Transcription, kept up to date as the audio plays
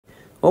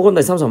我講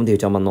第35條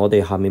就問我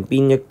哋下面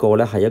邊一個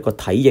咧係一個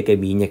體液嘅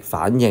免疫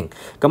反應。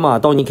咁啊，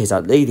當然其實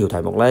呢條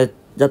題目咧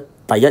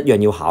第一樣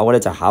要考嘅咧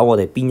就係考我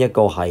哋邊一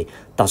個係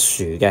特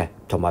殊嘅，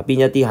同埋邊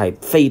一啲係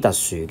非特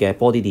殊嘅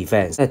body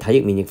defence。即係體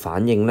液免疫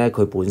反應咧，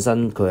佢本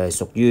身佢係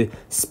屬於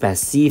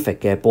specific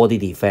嘅 body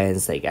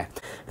defence 嚟嘅。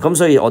咁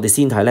所以我哋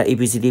先睇咧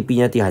A、B、C、D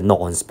邊一啲係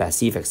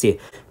non-specific 先。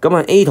咁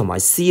啊 A 同埋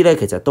C 咧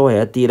其實都係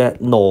一啲咧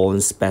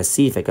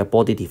non-specific 嘅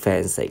body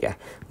defence 嚟嘅。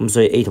咁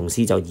所以 A 同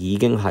C 就已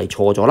經係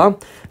錯咗啦。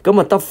咁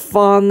啊得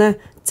翻咧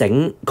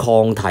整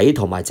抗體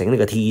同埋整呢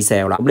個 T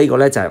cell 啦。咁呢個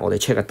咧就係我哋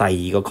check 嘅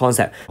第二個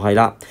concept 係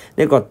啦。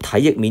呢個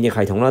體液免疫系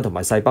統啦，同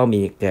埋細胞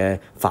免疫嘅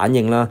反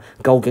應啦，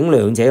究竟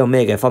兩者有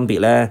咩嘅分別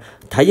咧？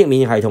體液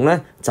免疫系統咧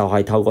就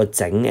係透過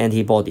整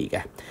antibody 嘅，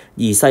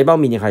而細胞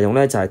免疫系統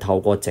咧就係透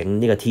過整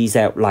呢個 T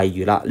cell。例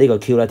如啦，呢個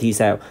killer T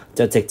cell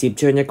就直接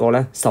將一個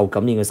咧受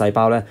感染嘅細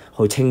胞咧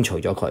去清除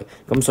咗佢。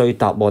咁所以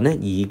答案咧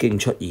已經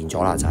出現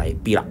咗啦，就係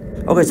B 啦。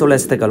Okay, so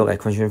let's take a look at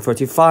question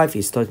 35.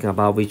 It's talking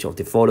about which of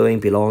the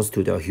following belongs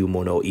to the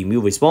humoral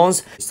immune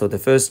response. So the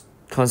first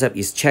concept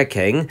is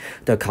checking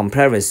the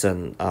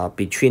comparison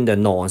between the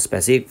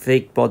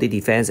non-specific body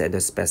defense and the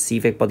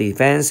specific body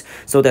defense.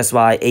 So that's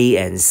why A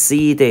and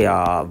C, they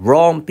are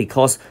wrong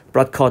because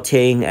blood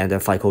clotting and the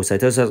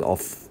phagocytosis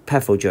of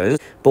pathogens,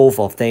 both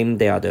of them,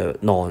 they are the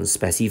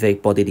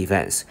non-specific body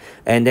defense.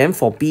 And then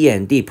for B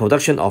and D,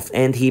 production of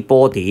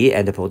antibody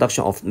and the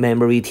production of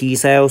memory T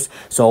cells.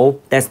 So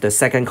that's the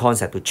second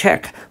concept to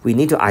check. We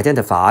need to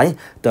identify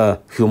the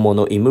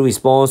humoral immune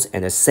response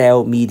and the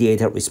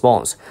cell-mediated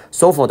response.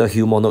 So for the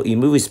humoral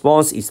immune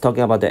response, it's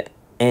talking about the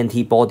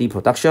antibody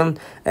production,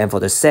 and for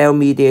the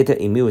cell-mediated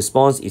immune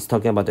response, it's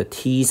talking about the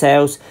T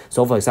cells.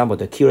 So for example,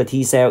 the killer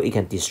T cell, it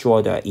can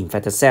destroy the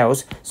infected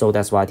cells. So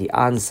that's why the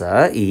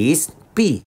answer is B.